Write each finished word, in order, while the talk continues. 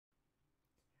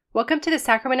Welcome to the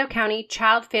Sacramento County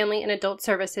Child, Family, and Adult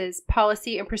Services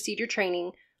Policy and Procedure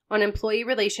Training on Employee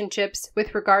Relationships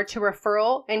with regard to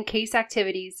referral and case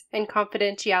activities and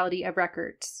confidentiality of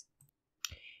records.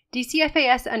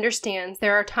 DCFAS understands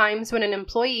there are times when an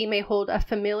employee may hold a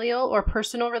familial or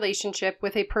personal relationship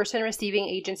with a person receiving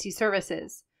agency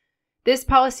services. This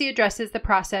policy addresses the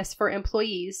process for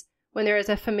employees when there is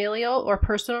a familial or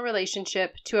personal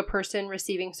relationship to a person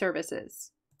receiving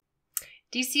services.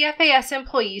 DCFAS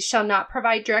employees shall not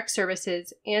provide direct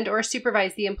services and/or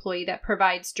supervise the employee that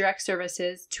provides direct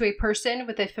services to a person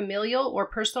with a familial or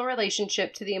personal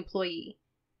relationship to the employee.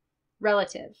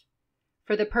 Relative.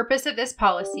 For the purpose of this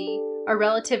policy, a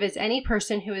relative is any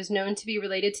person who is known to be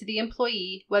related to the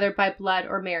employee, whether by blood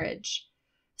or marriage.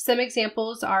 Some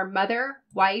examples are mother,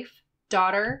 wife,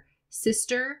 daughter,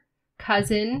 sister,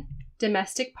 cousin,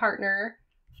 domestic partner,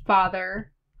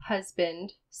 father,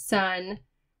 husband, son,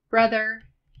 brother,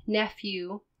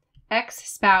 nephew,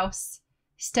 ex-spouse,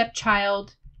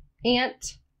 stepchild,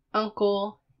 aunt,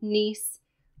 uncle, niece,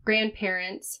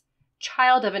 grandparents,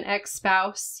 child of an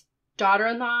ex-spouse,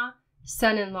 daughter-in-law,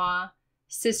 son-in-law,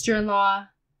 sister-in-law,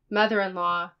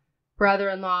 mother-in-law,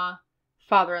 brother-in-law,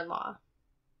 father-in-law.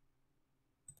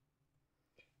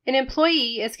 An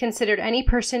employee is considered any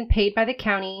person paid by the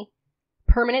county,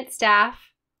 permanent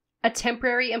staff, a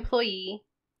temporary employee,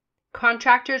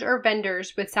 contractors or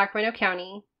vendors with Sacramento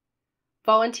County,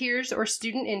 volunteers or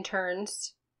student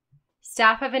interns,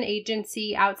 staff of an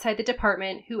agency outside the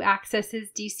department who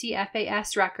accesses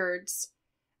DCFAS records,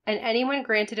 and anyone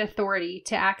granted authority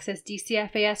to access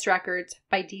DCFAS records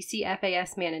by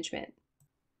DCFAS management.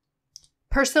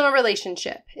 Personal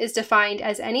relationship is defined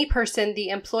as any person the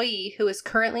employee who is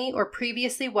currently or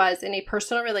previously was in a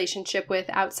personal relationship with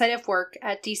outside of work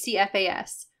at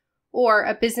DCFAS, or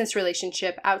a business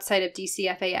relationship outside of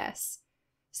DCFAS.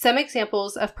 Some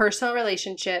examples of personal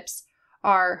relationships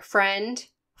are friend,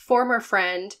 former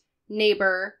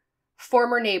neighbor,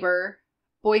 former neighbor,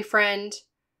 boyfriend,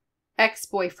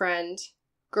 ex-boyfriend,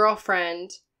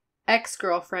 girlfriend,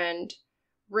 ex-girlfriend,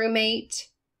 roommate,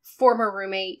 former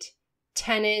roommate,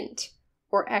 tenant,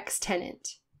 or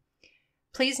ex-tenant.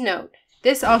 Please note,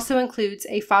 this also includes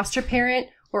a foster parent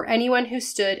or anyone who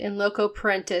stood in loco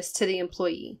parentis to the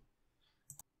employee.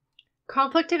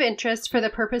 Conflict of interest for the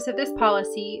purpose of this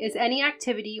policy is any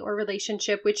activity or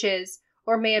relationship which is,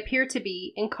 or may appear to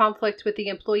be, in conflict with the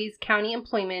employee's county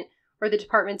employment or the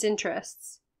department's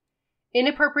interests.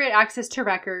 Inappropriate access to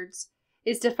records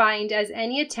is defined as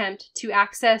any attempt to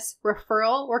access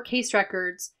referral or case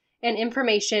records and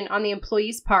information on the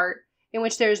employee's part in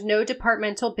which there is no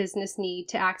departmental business need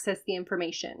to access the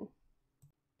information.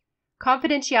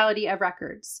 Confidentiality of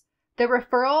records. The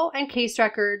referral and case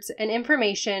records and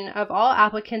information of all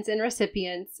applicants and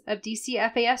recipients of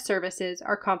DCFAS services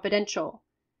are confidential.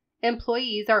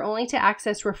 Employees are only to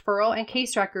access referral and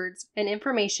case records and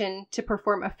information to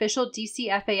perform official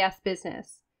DCFAS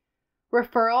business.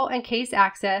 Referral and case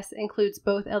access includes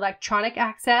both electronic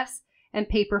access and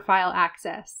paper file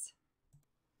access.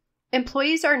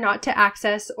 Employees are not to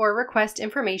access or request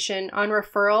information on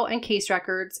referral and case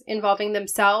records involving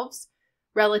themselves,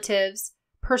 relatives,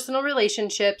 personal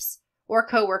relationships, or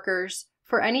coworkers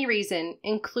for any reason,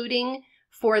 including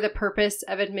for the purpose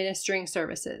of administering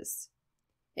services.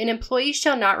 An employee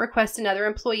shall not request another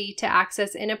employee to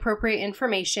access inappropriate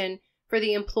information for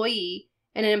the employee,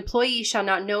 and an employee shall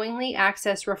not knowingly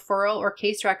access referral or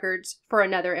case records for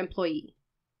another employee.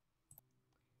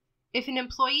 If an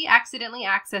employee accidentally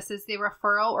accesses the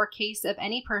referral or case of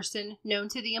any person known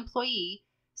to the employee,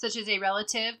 such as a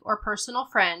relative or personal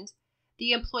friend,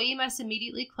 the employee must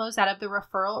immediately close out of the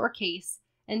referral or case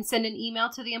and send an email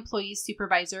to the employee's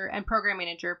supervisor and program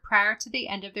manager prior to the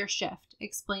end of their shift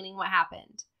explaining what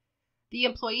happened. The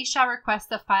employee shall request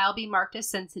the file be marked as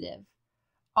sensitive.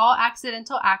 All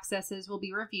accidental accesses will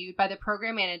be reviewed by the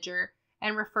program manager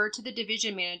and referred to the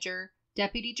division manager,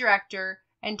 deputy director,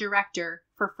 and director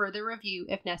for further review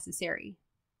if necessary.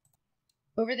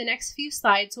 Over the next few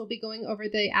slides, we'll be going over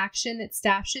the action that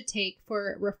staff should take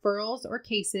for referrals or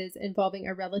cases involving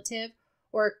a relative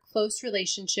or a close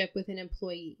relationship with an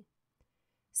employee.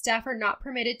 Staff are not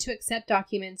permitted to accept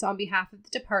documents on behalf of the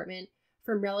department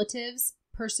from relatives,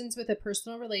 persons with a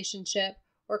personal relationship,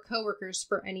 or coworkers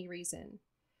for any reason.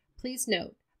 Please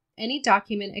note, any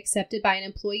document accepted by an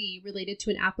employee related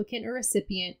to an applicant or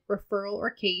recipient, referral, or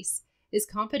case is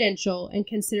confidential and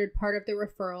considered part of the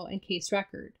referral and case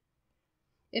record.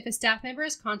 If a staff member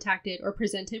is contacted or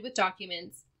presented with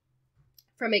documents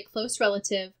from a close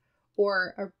relative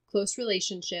or a close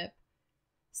relationship,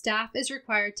 staff is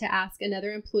required to ask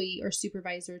another employee or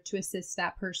supervisor to assist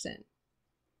that person.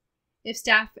 If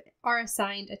staff are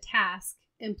assigned a task,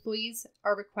 employees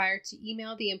are required to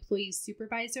email the employee's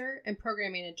supervisor and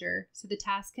program manager so the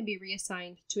task can be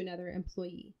reassigned to another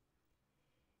employee.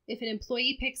 If an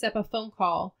employee picks up a phone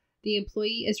call, the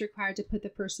employee is required to put the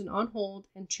person on hold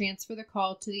and transfer the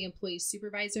call to the employee's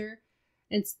supervisor,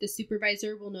 and the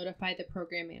supervisor will notify the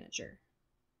program manager.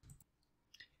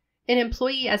 An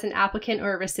employee as an applicant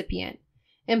or a recipient.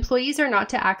 Employees are not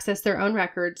to access their own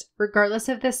records, regardless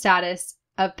of the status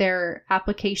of their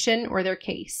application or their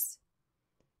case.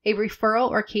 A referral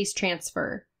or case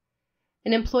transfer.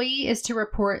 An employee is to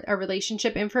report a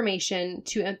relationship information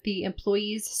to the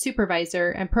employee's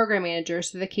supervisor and program manager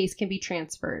so the case can be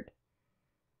transferred.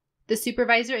 The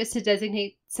supervisor is to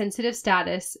designate sensitive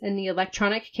status in the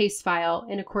electronic case file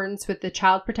in accordance with the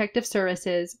Child Protective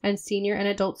Services and Senior and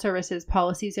Adult Services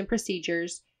policies and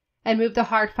procedures, and move the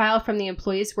hard file from the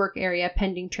employee's work area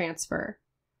pending transfer.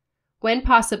 When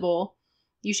possible,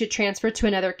 you should transfer to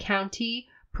another county,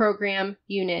 program,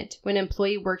 unit when an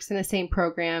employee works in the same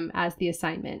program as the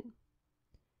assignment.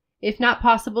 If not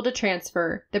possible to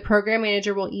transfer, the program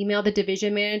manager will email the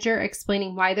division manager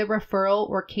explaining why the referral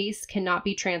or case cannot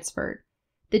be transferred.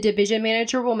 The division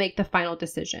manager will make the final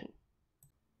decision.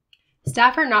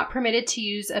 Staff are not permitted to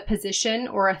use a position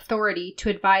or authority to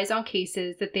advise on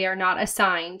cases that they are not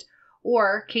assigned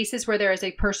or cases where there is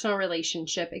a personal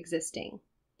relationship existing.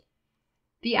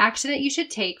 The action that you should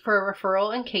take for a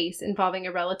referral and case involving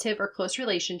a relative or close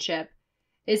relationship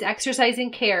is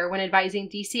exercising care when advising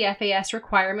DCFAS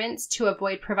requirements to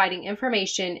avoid providing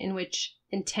information in which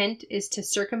intent is to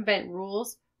circumvent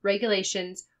rules,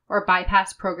 regulations, or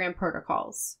bypass program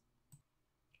protocols.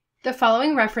 The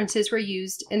following references were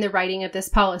used in the writing of this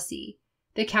policy: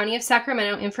 the County of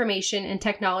Sacramento Information and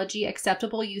Technology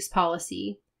Acceptable Use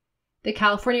Policy, the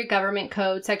California Government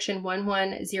Code Section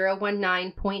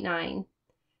 11019.9,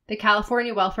 the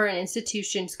California Welfare and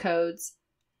Institutions Codes,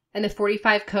 and the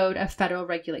 45 Code of Federal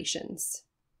Regulations.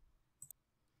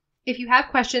 If you have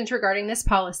questions regarding this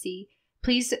policy,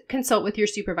 please consult with your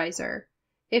supervisor.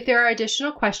 If there are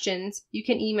additional questions, you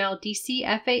can email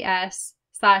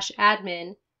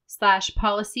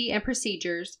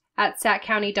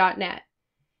dcfas/admin/policy-and-procedures@saccounty.net.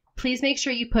 Please make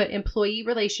sure you put employee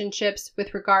relationships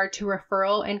with regard to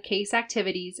referral and case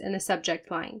activities in the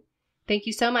subject line. Thank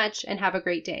you so much and have a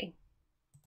great day.